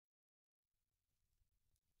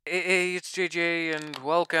Hey, it's JJ, and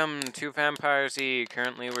welcome to Vampire Z.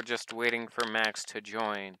 Currently, we're just waiting for Max to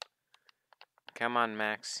join. Come on,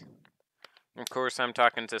 Max. Of course, I'm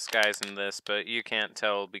talking to Skyz in this, but you can't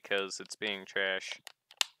tell because it's being trash.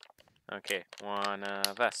 Okay, one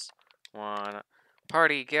of us. One.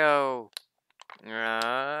 Party, go!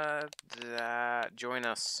 Join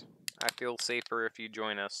us. I feel safer if you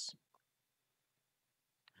join us.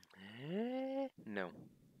 No.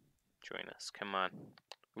 Join us, come on.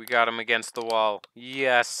 We got him against the wall.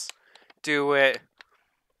 Yes! Do it!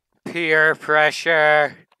 Peer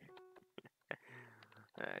pressure.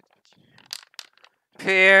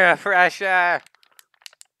 Peer pressure.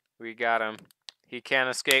 We got him. He can't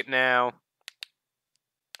escape now.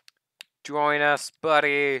 Join us,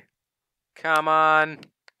 buddy. Come on.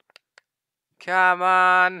 Come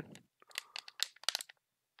on.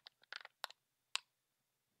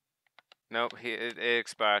 Nope, it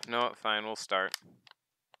expired. No, fine, we'll start.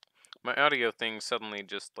 My audio thing suddenly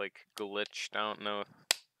just, like, glitched. I don't know if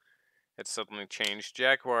it suddenly changed.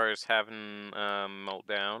 Jaguar is having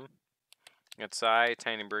meltdown. It's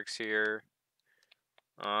Tiny Bricks here.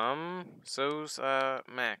 So's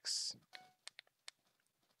Max.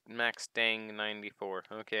 Max Dang 94.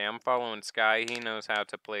 Okay, I'm following Sky. He knows how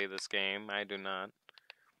to play this game. I do not.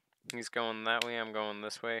 He's going that way, I'm going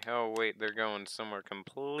this way. Oh, wait, they're going somewhere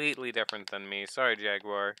completely different than me. Sorry,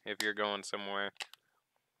 Jaguar, if you're going somewhere.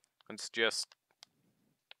 It's just...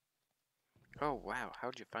 Oh, wow,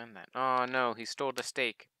 how'd you find that? Oh, no, he stole the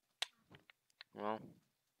steak. Well,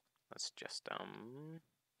 let's just,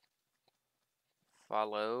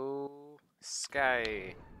 follow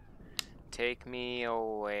Sky. Take me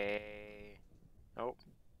away. Oh,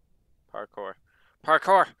 parkour.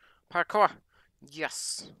 Parkour! Parkour!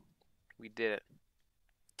 Yes! We did it.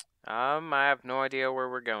 I have no idea where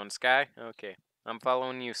we're going. Sky? Okay. I'm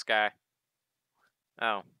following you, Sky.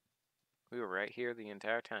 Oh. We were right here the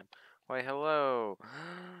entire time. Why, hello.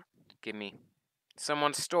 Gimme.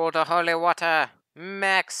 Someone stole the holy water!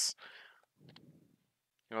 Max!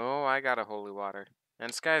 Oh, I got a holy water.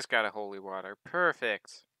 And Sky's got a holy water.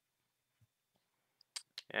 Perfect.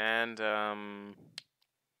 And, no,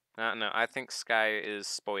 I think Sky is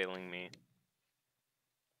spoiling me.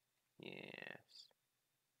 Yes.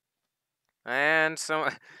 And so,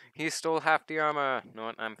 he stole half the armor.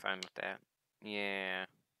 No, I'm fine with that. Yeah.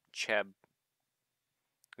 Cheb.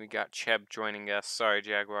 We got Cheb joining us. Sorry,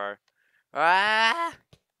 Jaguar. Ah!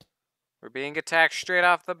 We're being attacked straight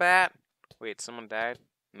off the bat. Wait, someone died?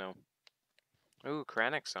 No. Ooh,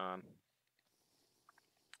 Kranich on.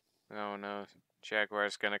 Oh no.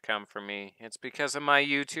 Jaguar's gonna come for me. It's because of my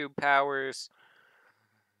YouTube powers.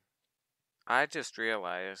 I just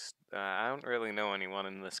realized I don't really know anyone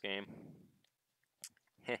in this game.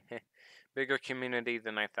 Bigger community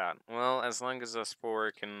than I thought. Well, as long as us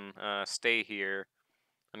four can stay here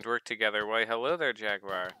and work together. Why, hello there,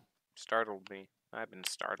 Jaguar. Startled me. I've been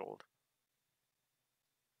startled.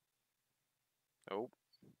 Oh,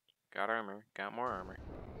 got armor. Got more armor.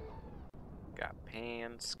 Got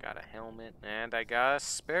pants, got a helmet, and I got a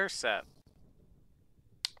spare set.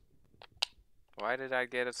 Why did I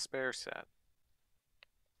get a spare set?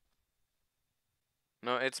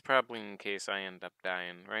 No, it's probably in case I end up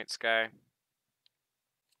dying. Right, Sky?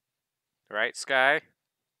 Right, Sky?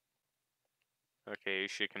 Okay,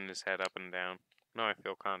 he's shaking his head up and down. No, I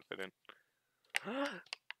feel confident.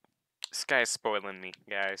 Sky's spoiling me,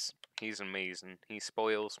 guys. He's amazing. He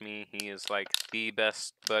spoils me. He is like the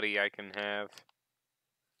best buddy I can have.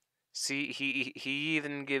 See, he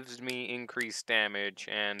even gives me increased damage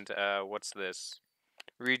and, what's this?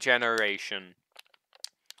 Regeneration.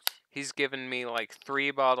 He's given me like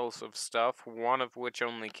 3 bottles of stuff, one of which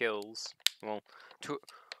only kills. Well,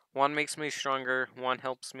 one makes me stronger, one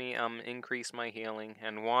helps me increase my healing,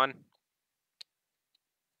 and one...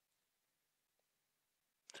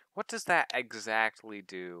 What does that exactly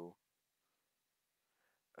do?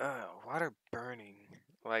 Water burning.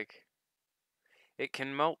 Like, it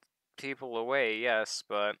can melt people away, yes,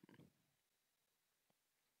 but...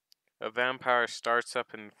 A vampire starts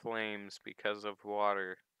up in flames because of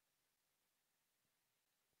water.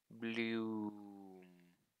 Bloom.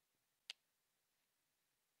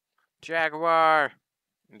 Jaguar!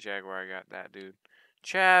 Jaguar got that dude.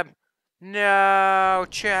 Chab! No!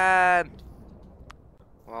 Chab!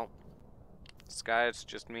 Well, Sky, it's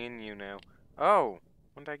just me and you now. Oh!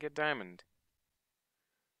 When did I get diamond?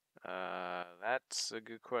 That's a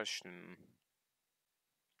good question.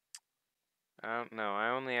 I don't know. I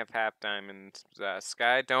only have half diamond.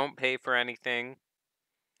 Sky, don't pay for anything.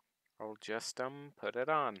 I'll just, put it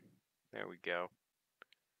on. There we go.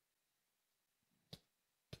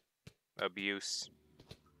 Abuse.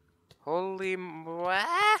 Holy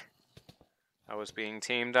what? I was being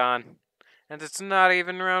teamed on. And it's not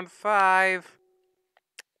even round 5.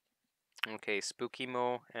 Okay,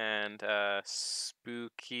 Spookimo and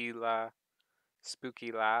Spookila.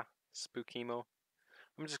 Spookimo.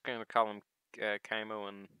 I'm just gonna call him Kaimo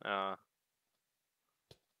and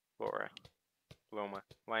Laura.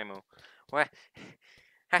 Limo. What?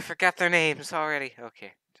 I forgot their names already.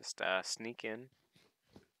 Okay, just sneak in.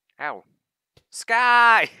 Ow.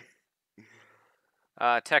 Sky!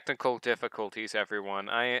 Technical difficulties, everyone.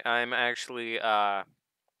 I'm actually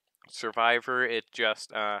survivor. It's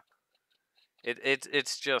just a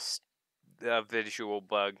visual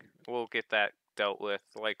bug. We'll get that dealt with.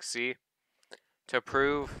 Like, see, to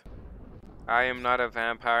prove I am not a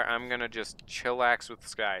vampire, I'm gonna just chillax with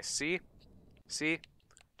Sky. See,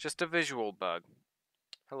 just a visual bug.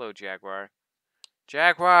 Hello, Jaguar.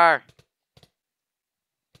 Jaguar.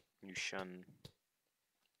 You shun.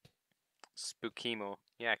 Spookimo.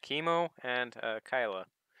 Yeah, Chemo and Kyla.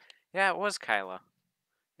 Yeah, it was Kyla.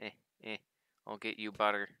 I'll get you,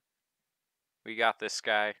 Butter. We got this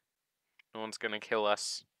guy. No one's gonna kill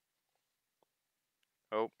us.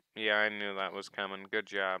 Oh, yeah, I knew that was coming. Good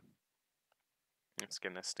job. It's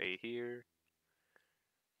gonna stay here.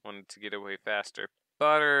 Wanted to get away faster.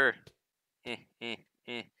 Butter!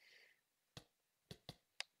 This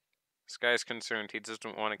guy's concerned. He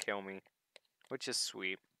doesn't want to kill me. Which is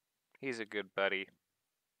sweet. He's a good buddy.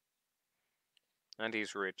 And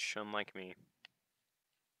he's rich, unlike me.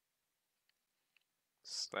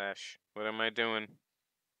 Slash. What am I doing?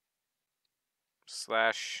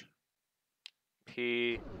 Slash.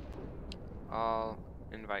 P. All.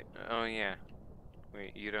 Invite. Oh, yeah.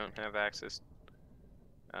 Wait, you don't have access.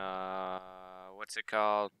 What's it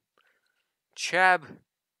called? Cheb!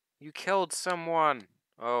 You killed someone!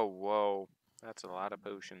 Oh, whoa. That's a lot of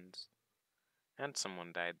potions. And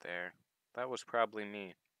someone died there. That was probably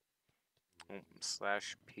me.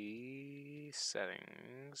 Slash P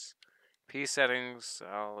settings. P settings,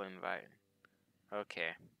 I'll invite.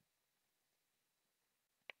 Okay.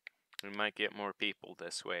 We might get more people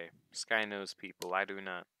this way. Sky knows people, I do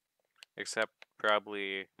not. Except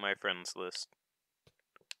probably my friends list.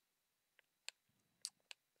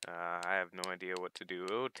 I have no idea what to do.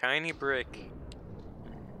 Oh, tiny brick.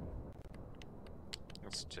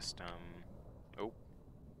 Let's just, oh.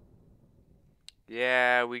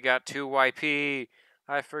 Yeah, we got 2 YP.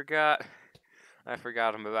 I forgot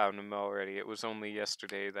about him already. It was only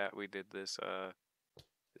yesterday that we did this,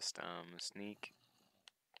 sneak.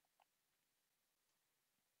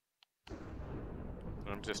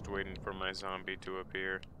 I'm just waiting for my zombie to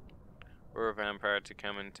appear. Or a vampire to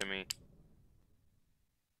come into me.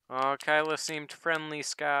 Oh, Kyla seemed friendly,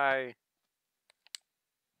 Sky.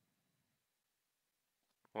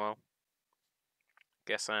 Well,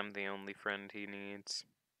 guess I'm the only friend he needs.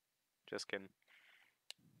 Just kidding.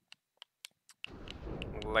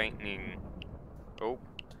 Lightning. Oh.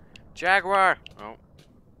 Jaguar! Oh.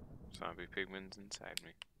 Zombie pigman's inside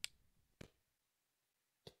me.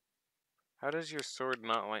 How does your sword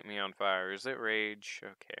not light me on fire? Is it rage?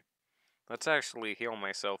 Okay. Let's actually heal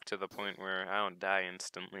myself to the point where I don't die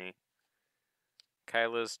instantly.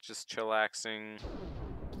 Kyla's just chillaxing.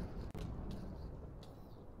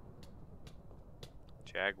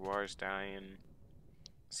 Jaguar's dying.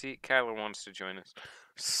 See, Kyla wants to join us.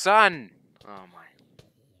 Sun! Oh my.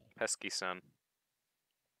 Pesky sun.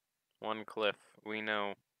 One cliff. We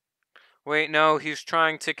know. Wait, no, he's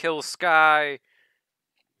trying to kill Sky!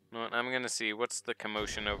 No, I'm gonna see. What's the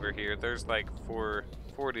commotion over here? There's like four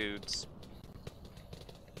dudes.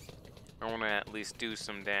 I wanna at least do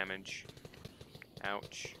some damage.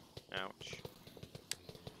 Ouch. Ouch.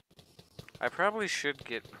 I probably should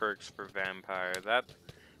get perks for Vampire.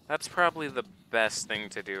 That's probably the best thing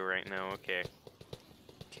to do right now. Okay.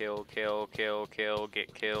 Kill, get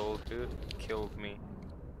killed. Who killed me?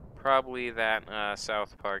 Probably that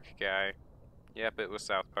South Park guy. Yep, it was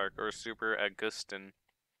South Park. Or Super Augustin.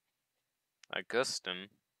 Augustin?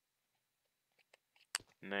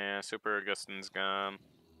 Nah, Super Augustin's gone.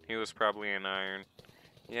 He was probably an iron.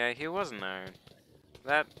 Yeah, he was an iron.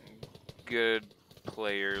 That good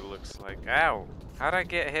player looks like... Ow! How'd I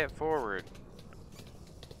get hit forward?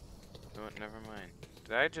 Oh, never mind.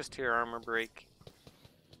 Did I just hear armor break?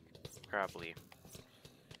 Probably.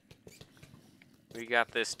 We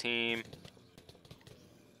got this team.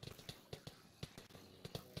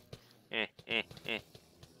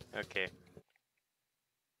 Okay.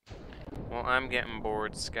 Well, I'm getting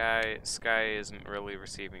bored. Sky isn't really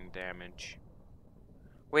receiving damage.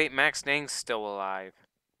 Wait, Max Dang's still alive.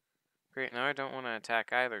 Great, now I don't want to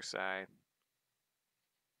attack either side.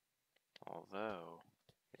 Although,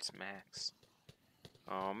 it's Max.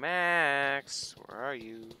 Oh, Max, where are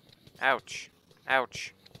you? Ouch.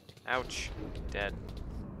 Ouch. Ouch. Dead.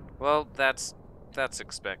 Well, that's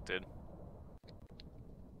expected.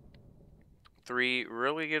 3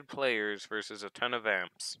 really good players versus a ton of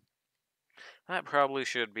amps. That probably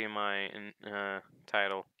should be my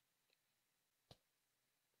title.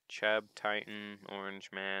 Chub, Titan, Orange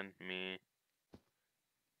Man, me.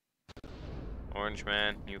 Orange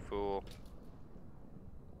Man, you fool.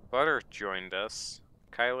 Butter joined us.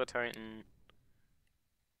 Kyla Titan.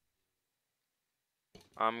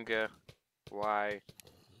 Amga. Why?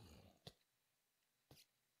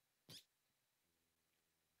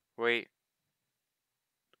 Wait.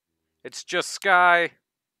 It's just Sky.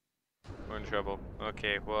 We're in trouble.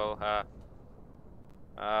 Okay, well,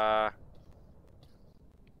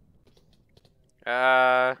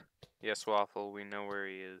 yes, Waffle, we know where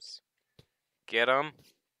he is. Get him.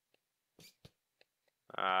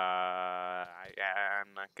 I'm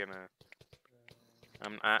not gonna.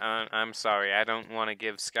 I'm sorry. I don't want to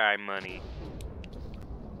give Sky money.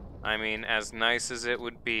 I mean, as nice as it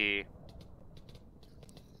would be,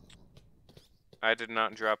 I did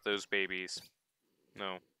not drop those babies.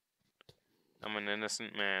 No. I'm an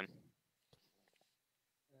innocent man.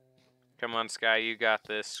 Come on, Sky, you got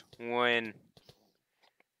this. Win.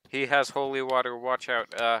 He has holy water. Watch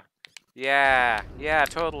out. Yeah,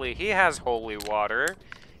 totally. He has holy water.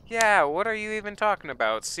 Yeah, what are you even talking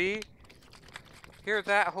about? See? Hear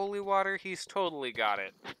that holy water? He's totally got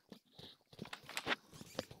it.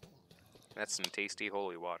 That's some tasty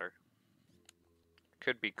holy water.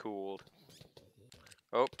 Could be cooled.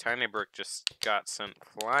 Oh, Tiny Brook just got sent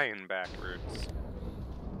flying backwards.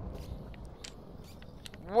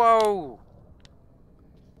 Whoa!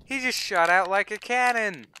 He just shot out like a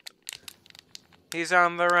cannon! He's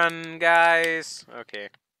on the run, guys! Okay.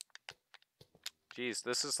 Jeez,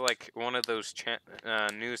 this is like one of those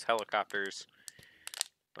news helicopters.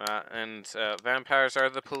 Vampires are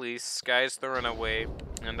the police, Sky's the runaway,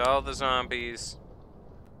 and all the zombies...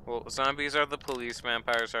 Well, zombies are the police,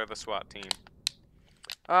 vampires are the SWAT team.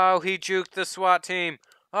 Oh, he juked the SWAT team!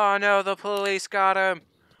 Oh no, the police got him!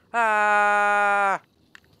 Ah!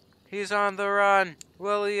 He's on the run!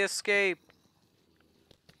 Will he escape?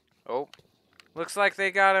 Oh, looks like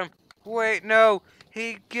they got him. Wait, no!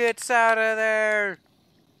 He gets out of there!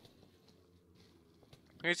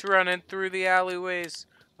 He's running through the alleyways.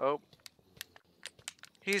 Oh.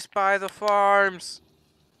 He's by the farms.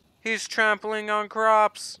 He's trampling on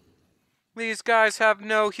crops. These guys have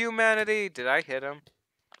no humanity. Did I hit him?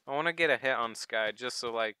 I want to get a hit on Sky just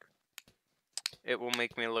so, like, it will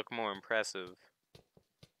make me look more impressive.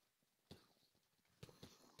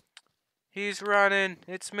 He's running.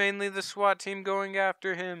 It's mainly the SWAT team going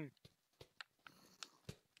after him.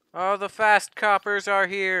 Oh, the fast coppers are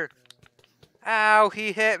here. Ow,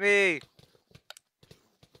 he hit me.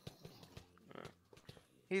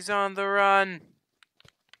 He's on the run.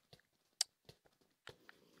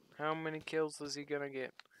 How many kills is he gonna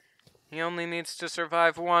get? He only needs to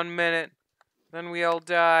survive 1 minute. Then we all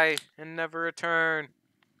die and never return.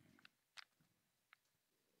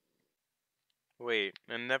 Wait,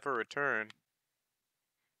 and never return?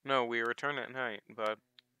 No, we return at night, but...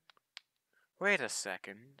 Wait a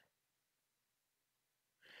second.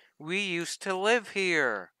 We used to live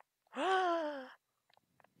here!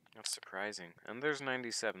 That's surprising. And there's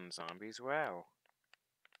 97 zombies, wow.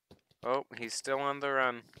 Oh, he's still on the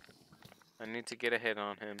run. I need to get a hit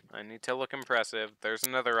on him. I need to look impressive. There's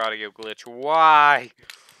another audio glitch. Why?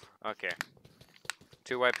 Okay.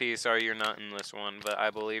 2YP, sorry you're not in this one, but I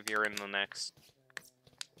believe you're in the next.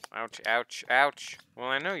 Ouch, ouch, ouch. Well,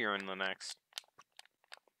 I know you're in the next.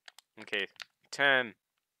 Okay. 10,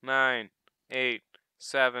 9, 8,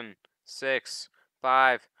 7, 6,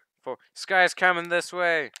 5, 4. Sky's coming this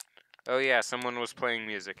way. Oh yeah, someone was playing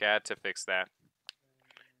music. I had to fix that.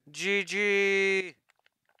 GG!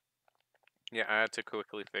 Yeah, I had to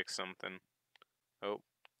quickly fix something. Oh.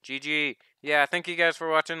 GG! Yeah, thank you guys for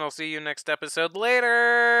watching. I'll see you next episode. Later!